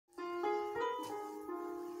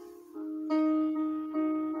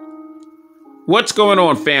What's going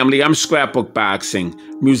on, family? I'm Scrapbook Boxing,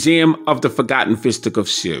 Museum of the Forgotten Fisticuff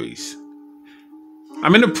series.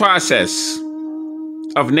 I'm in the process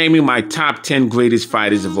of naming my top 10 greatest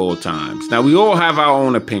fighters of all times. Now, we all have our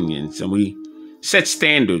own opinions, and we set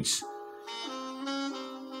standards,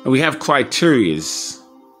 and we have criteria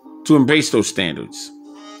to embrace those standards.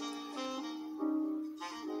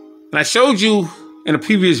 And I showed you in a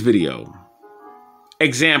previous video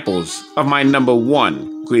examples of my number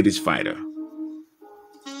one greatest fighter,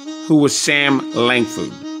 who was Sam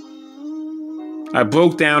Langford. I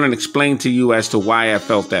broke down and explained to you as to why I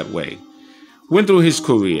felt that way. Went through his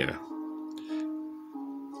career.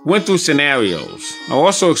 Went through scenarios. I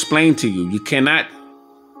also explained to you, you cannot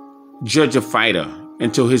judge a fighter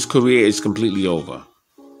until his career is completely over.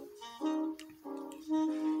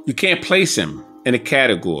 You can't place him in a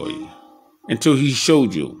category until he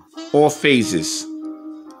showed you all phases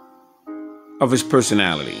of his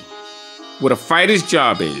personality. What a fighter's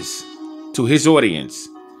job is to his audience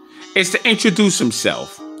is to introduce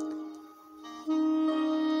himself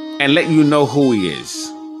and let you know who he is.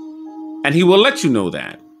 And he will let you know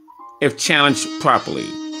that if challenged properly.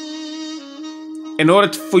 In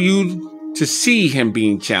order for you to see him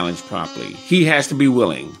being challenged properly, he has to be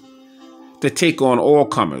willing to take on all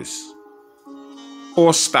comers,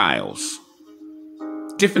 all styles,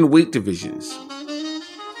 different weight divisions.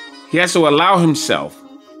 He has to allow himself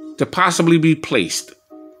to possibly be placed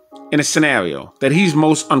in a scenario that he's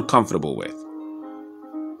most uncomfortable with.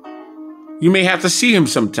 You may have to see him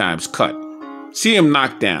sometimes cut, see him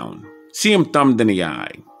knocked down, see him thumbed in the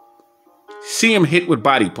eye, see him hit with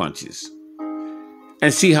body punches,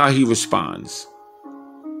 and see how he responds.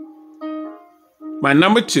 My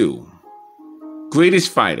number two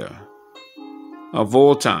greatest fighter of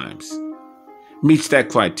all times meets that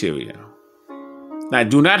criteria. Now, I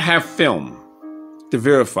do not have film to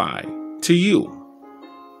verify to you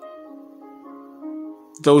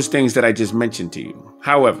those things that I just mentioned to you.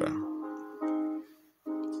 However,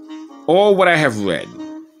 all what I have read,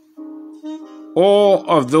 all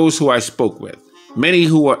of those who I spoke with, many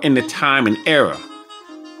who are in the time and era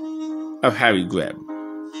of Harry GREB,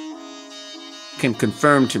 can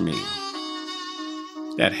confirm to me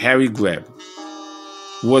that Harry GREB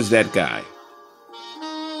was that guy.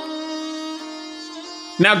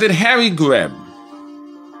 Now, did Harry GREB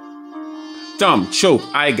thumb, choke,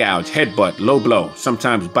 eye gouge, headbutt, low blow,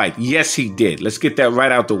 sometimes bite? Yes, he did. Let's get that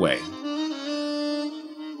right out the way.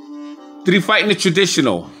 Did he fight in the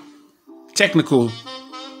traditional, technical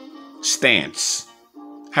stance?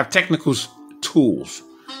 Have technical tools,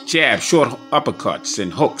 jab, short uppercuts,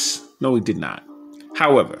 and hooks? No, he did not.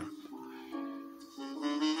 However,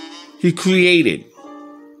 he created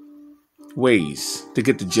ways to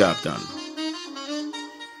get the job done.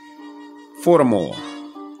 Fought them all.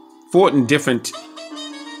 Fought in different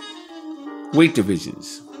weight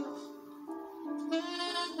divisions.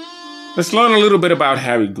 Let's learn a little bit about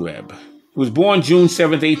Harry GREB. He was born June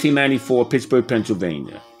 7th, 1894, Pittsburgh,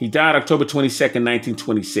 Pennsylvania. He died October 22nd,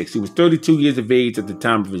 1926. He was 32 years of age at the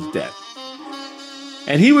time of his death.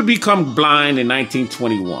 And he would become blind in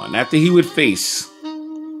 1921 after he would face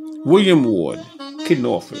William Ward, Kid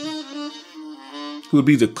Norfolk, who would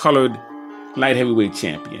be the colored light heavyweight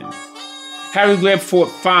champion. Harry GREB fought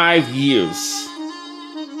 5 years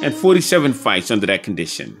and 47 fights under that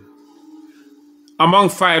condition. Among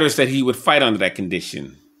fighters that he would fight under that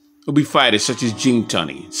condition would be fighters such as Gene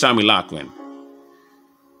Tunney, Sammy Loughran,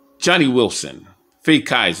 Johnny Wilson, Faye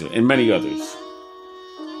Kaiser, and many others.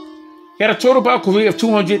 He had a total bout career of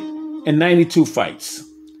 292 fights,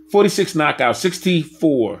 46 knockouts,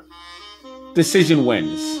 64 decision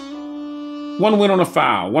wins, 1 win on a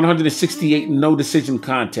foul, 168 no decision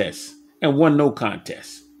contests, and 1 no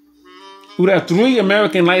contest. He would have 3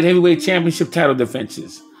 American Light Heavyweight Championship title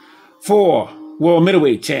defenses, 4 World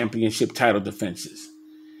Middleweight Championship title defenses.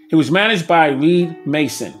 He was managed by Reed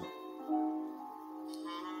Mason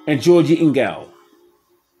and Georgie Engel.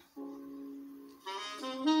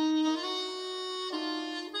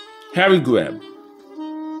 Harry GREB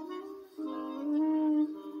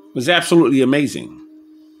was absolutely amazing.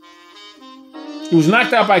 He was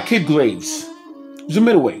knocked out by Kid Graves. He was a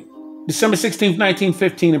middleweight. December 16th,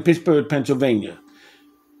 1915 in Pittsburgh, Pennsylvania.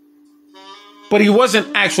 But he wasn't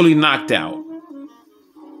actually knocked out.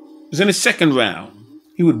 It was in the second round.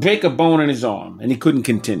 He would break a bone in his arm and he couldn't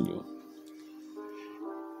continue.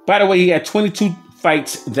 By the way, he had 22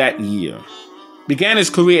 fights that year. Began his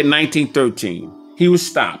career in 1913. He was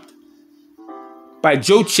stopped by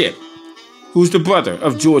Joe Chip, who's the brother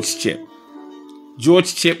of George Chip.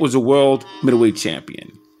 George Chip was a world middleweight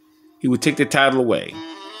champion. He would take the title away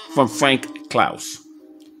from Frank Klaus.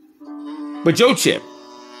 But Joe Chip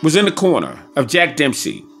was in the corner of Jack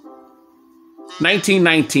Dempsey,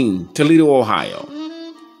 1919, Toledo, Ohio.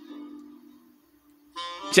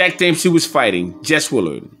 Jack Dempsey was fighting Jess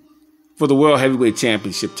Willard for the World Heavyweight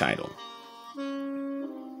Championship title.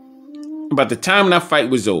 By the time that fight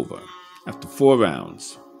was over, after 4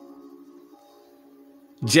 rounds,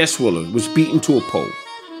 Jess Willard was beaten to a pulp.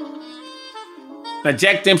 Now,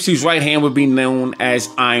 Jack Dempsey's right hand would be known as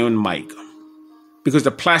Iron Mike because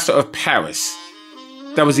the plaster of Paris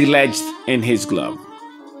that was alleged in his glove.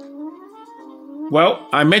 Well,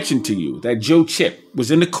 I mentioned to you that Joe Chip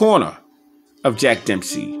was in the corner of Jack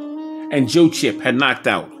Dempsey, and Joe Chip had knocked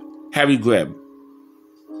out Harry GREB.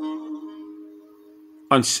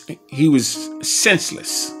 He was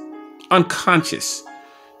senseless, unconscious.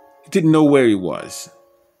 He didn't know where he was.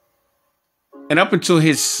 And up until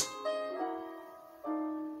the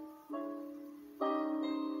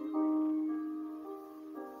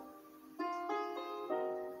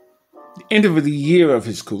end of the year of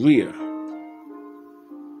his career,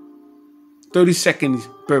 32nd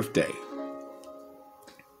birthday,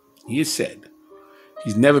 he has said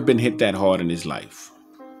he's never been hit that hard in his life.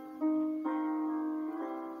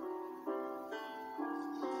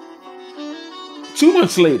 Two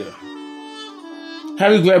months later,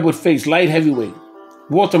 Harry GREB would face light heavyweight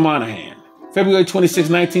Walter Monahan, February 26,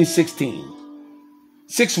 1916.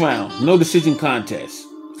 6 round, no decision contest.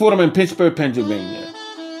 Fought him in Pittsburgh, Pennsylvania.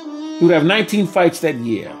 He would have 19 fights that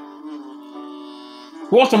year.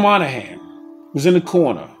 Walter Monahan was in the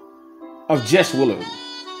corner of Jess Willard,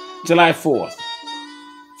 July 4th,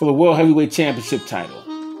 for the World Heavyweight Championship title.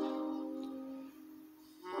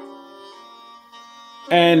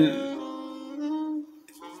 And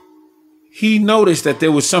he noticed that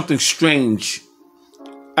there was something strange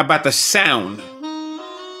about the sound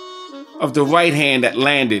of the right hand that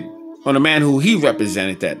landed on the man who he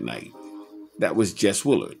represented that night. That was Jess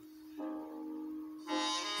Willard.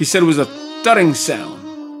 He said it was a thudding sound,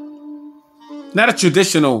 not a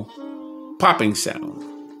traditional popping sound.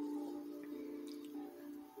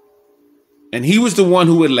 And he was the one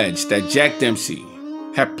who alleged that Jack Dempsey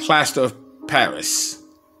had plaster of Paris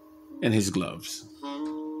in his gloves.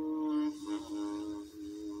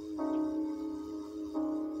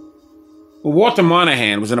 Well, Walter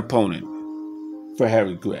Monahan was an opponent for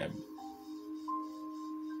Harry GREB.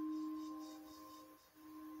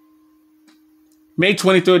 May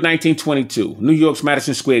 23, 1922, New York's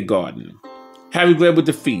Madison Square Garden. Harry GREB would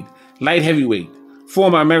defeat light heavyweight,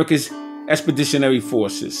 former America's Expeditionary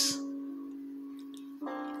Forces.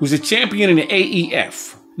 He was a champion in the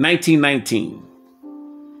AEF, 1919.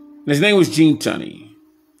 And his name was Gene Tunney.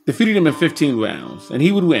 Defeated him in 15 rounds, and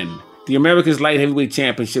he would win the America's Light Heavyweight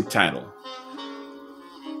Championship title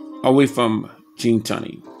away from Gene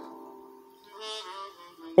Tunney.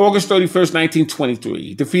 August 31st,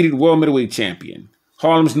 1923, defeated world middleweight champion,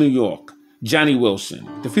 Harlem's New York, Johnny Wilson.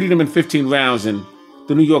 Defeated him in 15 rounds in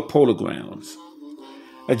the New York Polo Grounds.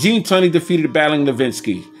 Gene Tunney defeated Battling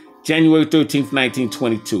Levinsky, January 13th,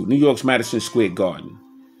 1922, New York's Madison Square Garden.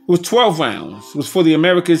 It was 12 rounds. It was for the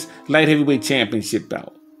America's Light Heavyweight Championship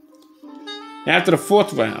bout. After the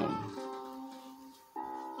 4th round,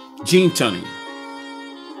 Gene Tunney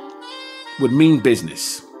would mean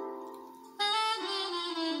business.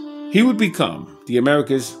 He would become the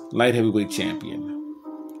America's Light Heavyweight Champion.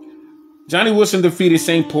 Johnny Wilson defeated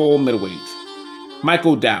St. Paul middleweight Mike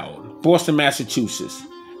O'Dowd, Boston, Massachusetts,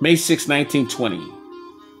 May 6, 1920.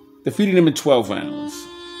 Defeated him in 12 rounds.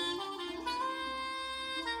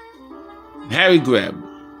 Harry GREB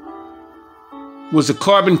was a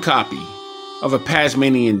carbon copy of a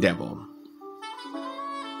Tasmanian devil.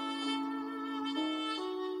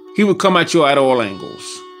 He would come at you at all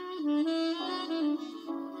angles.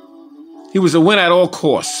 He was a win at all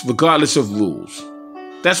costs, regardless of rules.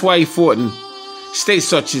 That's why he fought in states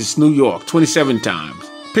such as New York 27 times,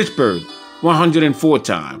 Pittsburgh 104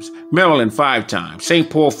 times, Maryland 5 times, St.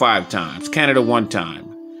 Paul 5 times, Canada 1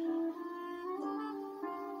 time,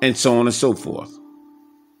 and so on and so forth.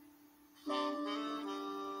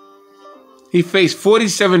 He faced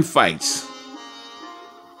 47 fights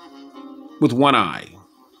with one eye.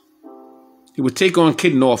 He would take on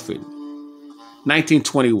Kid Norford,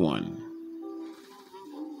 1921.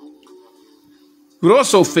 He would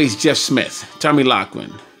also face Jeff Smith, Tommy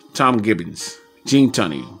Loughran, Tom Gibbons, Gene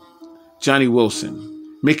Tunney, Johnny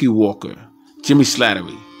Wilson, Mickey Walker, Jimmy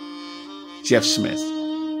Slattery, Jeff Smith.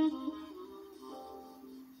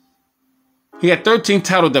 He had 13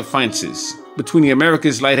 title defenses between the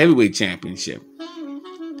America's Light Heavyweight Championship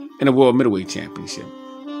and the World Middleweight Championship.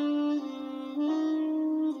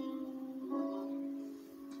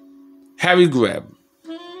 Harry GREB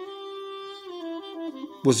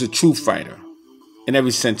was a true fighter in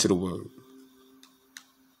every sense of the word.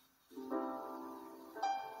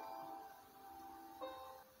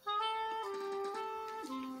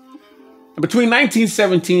 Between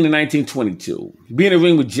 1917 and 1922, he beat in the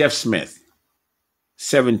ring with Jeff Smith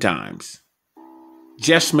 7 times.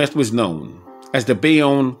 Jeff Smith was known as the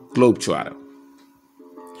Bayonne Globetrotter.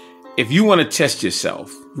 If you want to test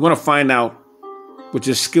yourself, you want to find out what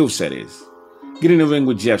your skill set is, get in the ring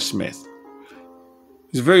with Jeff Smith.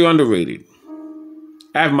 He's very underrated.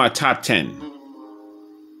 I have my top 10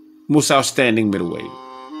 most outstanding middleweight.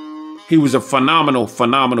 He was a phenomenal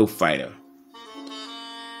fighter.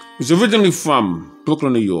 He was originally from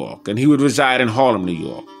Brooklyn, New York, and he would reside in Harlem, New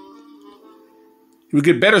York. He would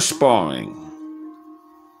get better sparring.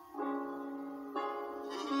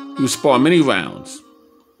 He would spar many rounds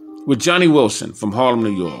with Johnny Wilson from Harlem,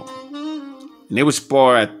 New York, and they would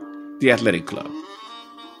spar at the Athletic Club.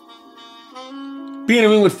 Be in the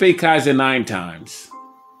ring with Faye Kaiser 9 times.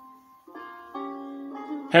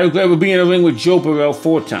 Harry GREB would be in the ring with Joe Burrell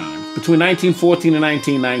 4 times. Between 1914 and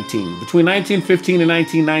 1919. Between 1915 and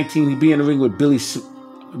 1919, he'd be in the ring with Billy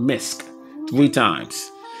Misk 3 times.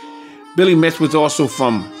 Billy Misk was also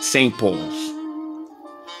from St. Paul's.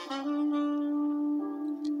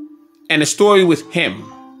 And the story with him,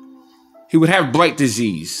 he would have Bright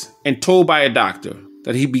disease and told by a doctor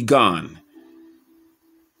that he'd be gone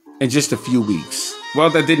in just a few weeks. Well,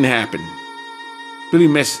 that didn't happen. Billy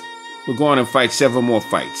Misk would go on and fight several more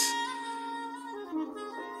fights.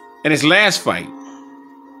 In his last fight,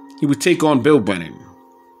 he would take on Bill Brennan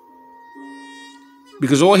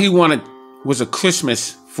because all he wanted was a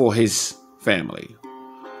Christmas for his family.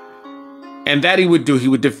 And that he would do, he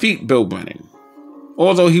would defeat Bill Brennan,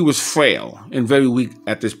 although he was frail and very weak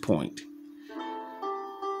at this point.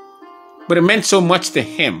 But it meant so much to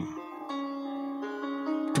him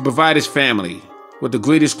to provide his family with the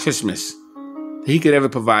greatest Christmas that he could ever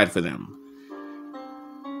provide for them.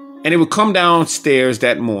 And they would come downstairs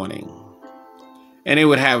that morning and they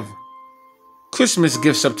would have Christmas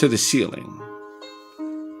gifts up to the ceiling.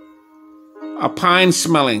 A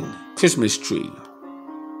pine-smelling Christmas tree.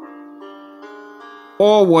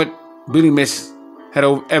 All what Billy Misk had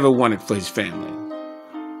ever wanted for his family.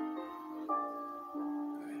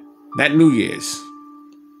 That New Year's, he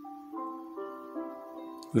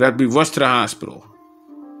would have to be rushed to the hospital.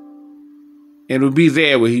 And it would be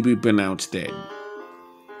there where he'd be pronounced dead.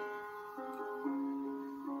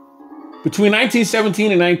 Between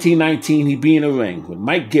 1917 and 1919, he'd be in a ring with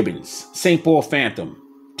Mike Gibbons, St. Paul Phantom,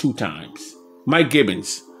 2 times. Mike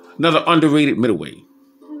Gibbons, another underrated middleweight.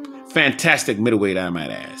 Fantastic middleweight, I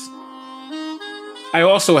might add. I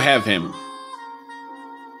also have him.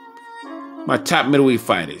 My top middleweight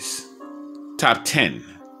fighters. Top 10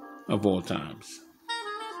 of all times.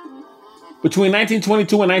 Between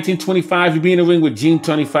 1922 and 1925, he'd be in a ring with Gene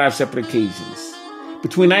Tunney 5 separate occasions.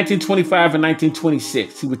 Between 1925 and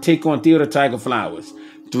 1926, he would take on Theodore Tiger Flowers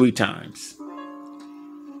 3 times.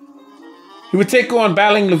 He would take on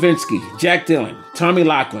Battling Levinsky, Jack Dillon, Tommy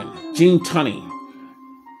Loughran, Gene Tunney,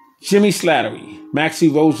 Jimmy Slattery, Maxie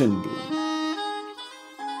Rosenblum,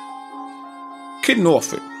 Kid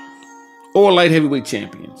Norfolk, all light heavyweight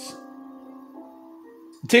champions.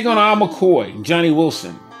 He'd take on Al McCoy, Johnny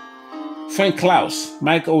Wilson, Frank Klaus,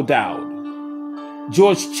 Mike O'Dowd,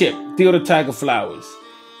 George Chip, Theodore Tiger Flowers,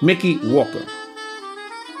 Mickey Walker,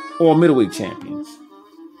 all middleweight champions.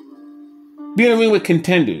 Be in the ring with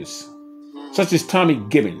contenders such as Tommy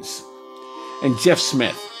Gibbons and Jeff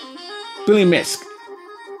Smith, Billy Misk,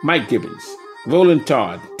 Mike Gibbons, Roland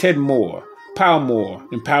Todd, Ted Moore, Powell Moore,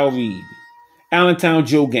 and Powell Reed, Allentown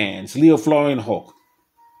Joe Gans, Leo Florian Hook,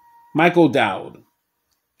 Mike O'Dowd,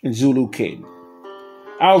 and Zulu Kid,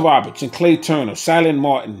 Al Roberts and Clay Turner, Silent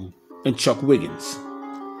Martin, and Chuck Wiggins,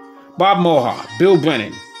 Bob Mohar, Bill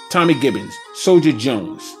Brennan, Tommy Gibbons, Soldier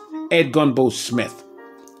Jones, Ed Gunboat Smith,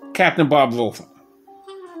 Captain Bob Rofer,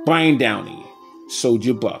 Brian Downey,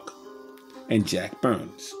 Soldier Buck, and Jack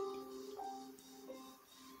Burns.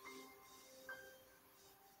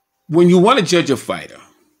 When you want to judge a fighter,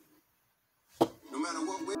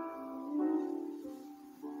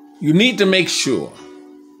 you need to make sure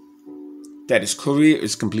that his career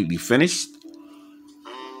is completely finished.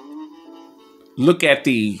 Look at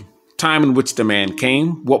the time in which the man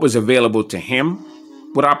came, what was available to him,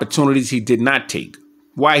 what opportunities he did not take,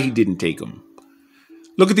 why he didn't take them.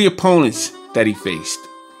 Look at the opponents that he faced.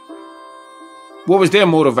 What was their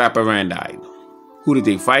modus operandi? Who did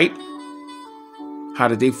they fight? How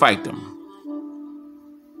did they fight them?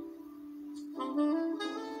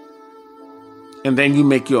 And then you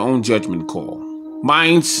make your own judgment call.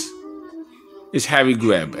 Mine's is Harry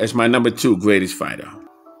GREB as my number 2 greatest fighter.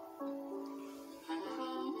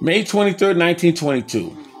 May 23rd,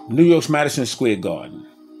 1922, New York's Madison Square Garden.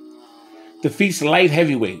 Defeats light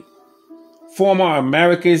heavyweight, former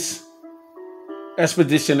America's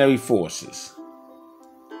Expeditionary Forces.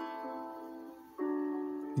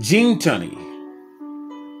 Gene Tunney,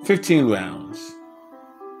 15 rounds.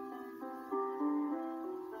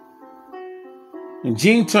 And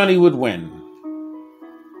Gene Tunney would win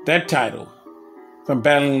that title from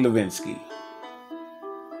battling Levinsky.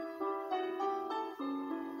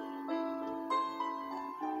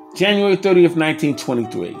 January 30th,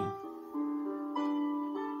 1923.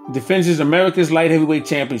 Defends his America's Light Heavyweight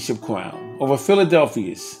Championship crown over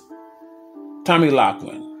Philadelphia's Tommy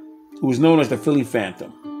Loughran, who was known as the Philly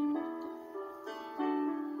Phantom.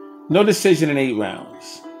 No decision in 8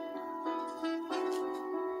 rounds.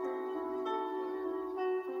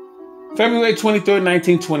 February 23rd,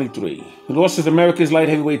 1923. He lost his America's Light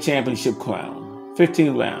Heavyweight Championship crown,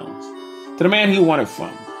 15 rounds, to the man he won it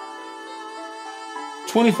from,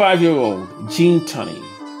 25-year-old Gene Tunney.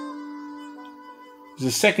 It was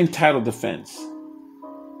his second title defense.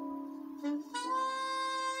 And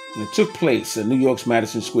it took place at New York's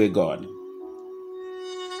Madison Square Garden.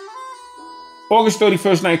 August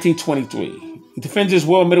 31st, 1923. He defends his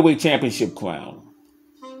World Middleweight Championship crown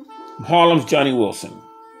from Harlem's Johnny Wilson.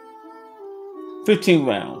 15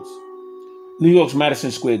 rounds. New York's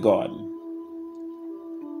Madison Square Garden.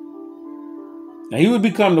 Now he would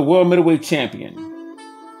become the World Middleweight Champion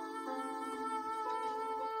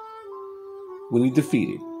when he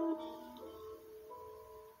defeated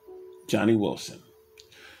Johnny Wilson.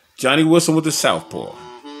 Johnny Wilson with the southpaw.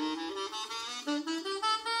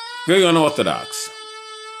 Very unorthodox.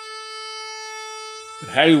 But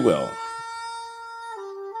Harry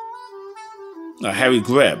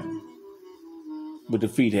GREB would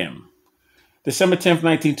defeat him. December 10th,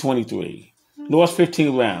 1923. Lost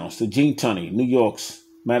 15 rounds to Gene Tunney, New York's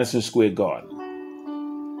Madison Square Garden.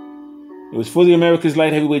 It was for the America's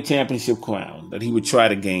Light Heavyweight Championship crown that he would try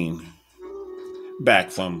to gain back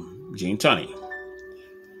from Gene Tunney.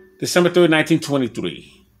 December 3rd,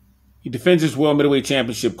 1923. He defends his World Middleweight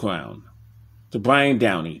Championship crown to Brian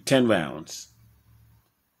Downey, 10 rounds.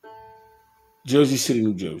 Jersey City,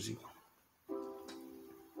 New Jersey.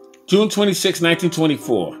 June 26,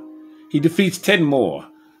 1924. He defeats Ted Moore,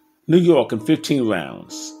 New York, in 15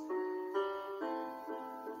 rounds.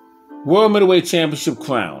 World Middleweight Championship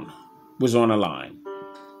crown was on the line.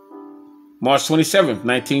 March 27th,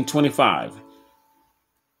 1925.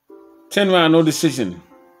 10-round no decision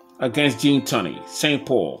against Gene Tunney, St.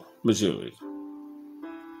 Paul, Missouri.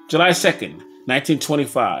 July 2nd,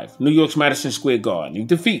 1925. New York's Madison Square Garden. He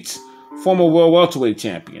defeats former World Welterweight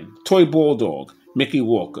Champion, Toy Bulldog, Mickey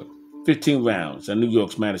Walker. 15 rounds at New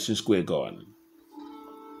York's Madison Square Garden.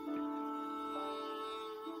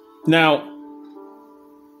 Now,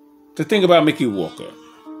 the thing about Mickey Walker,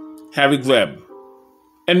 Harry GREB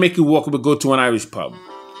and Mickey Walker would go to an Irish pub.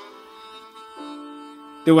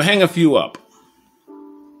 They would hang a few up,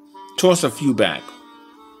 toss a few back.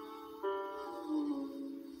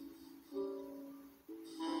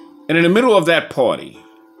 And in the middle of that party,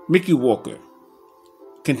 Mickey Walker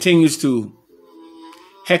continues to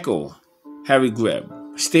heckle Harry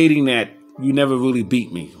GREB, stating that you never really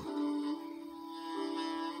beat me.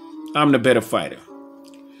 I'm the better fighter.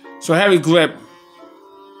 So Harry GREB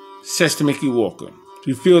says to Mickey Walker, if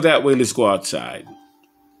you feel that way, let's go outside.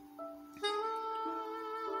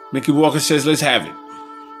 Mickey Walker says, let's have it.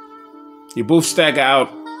 You both stagger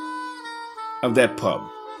out of that pub.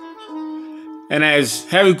 And as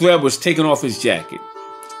Harry GREB was taking off his jacket,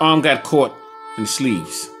 his arm got caught in the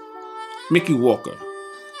sleeves. Mickey Walker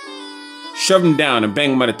shoved him down and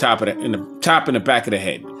banged him on the top and the back of the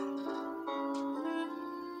head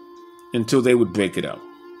until they would break it up.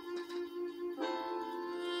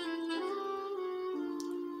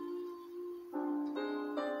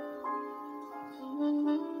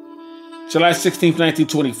 July 16th,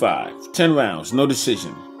 1925. 10 rounds, no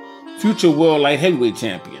decision. Future World Light Heavyweight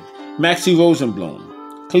Champion, Maxie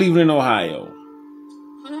Rosenblum, Cleveland, Ohio,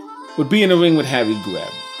 would be in the ring with Harry GREB.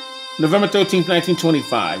 November 13th,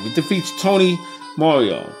 1925, he defeats Tony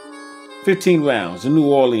Mario, 15 rounds, in New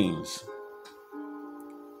Orleans.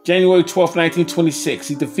 January 12th, 1926,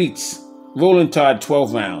 he defeats Roland Todd,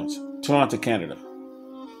 12 rounds, Toronto, Canada.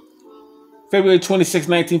 February 26,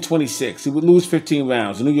 1926, he would lose 15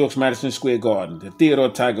 rounds in New York's Madison Square Garden to Theodore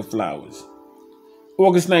Tiger Flowers.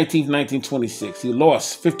 August 19, 1926, he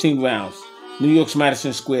lost 15 rounds in New York's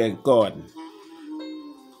Madison Square Garden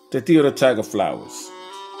to Theodore Tiger Flowers.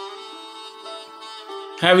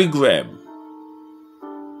 Harry GREB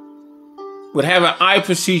would have an eye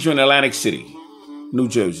procedure in Atlantic City, New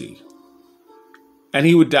Jersey. and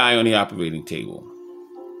he would die on the operating table.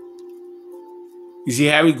 You see,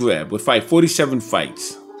 Harry GREB would fight 47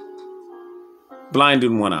 fights, blind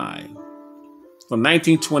in one eye, from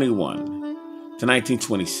 1921 to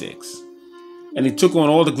 1926. And he took on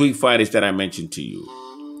all the Greek fighters that I mentioned to you.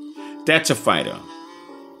 That's a fighter.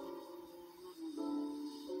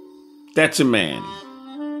 That's a man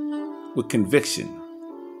with conviction,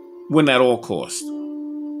 win at all costs.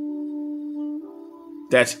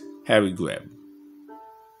 That's Harry GREB.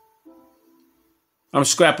 I'm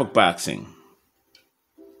Scrapbook Boxing,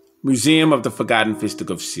 Museum of the Forgotten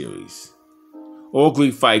Fisticuff series. All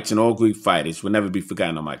Greek fights and all Greek fighters will never be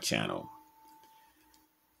forgotten on my channel.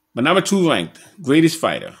 My number 2 ranked greatest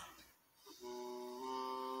fighter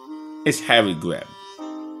is Harry GREB.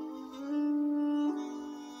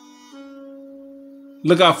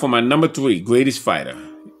 Look out for my number 3 greatest fighter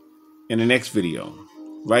in the next video,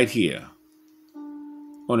 right here,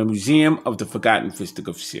 on the Museum of the Forgotten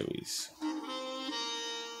Fisticuff series.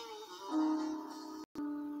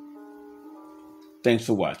 Thanks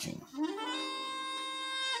for watching.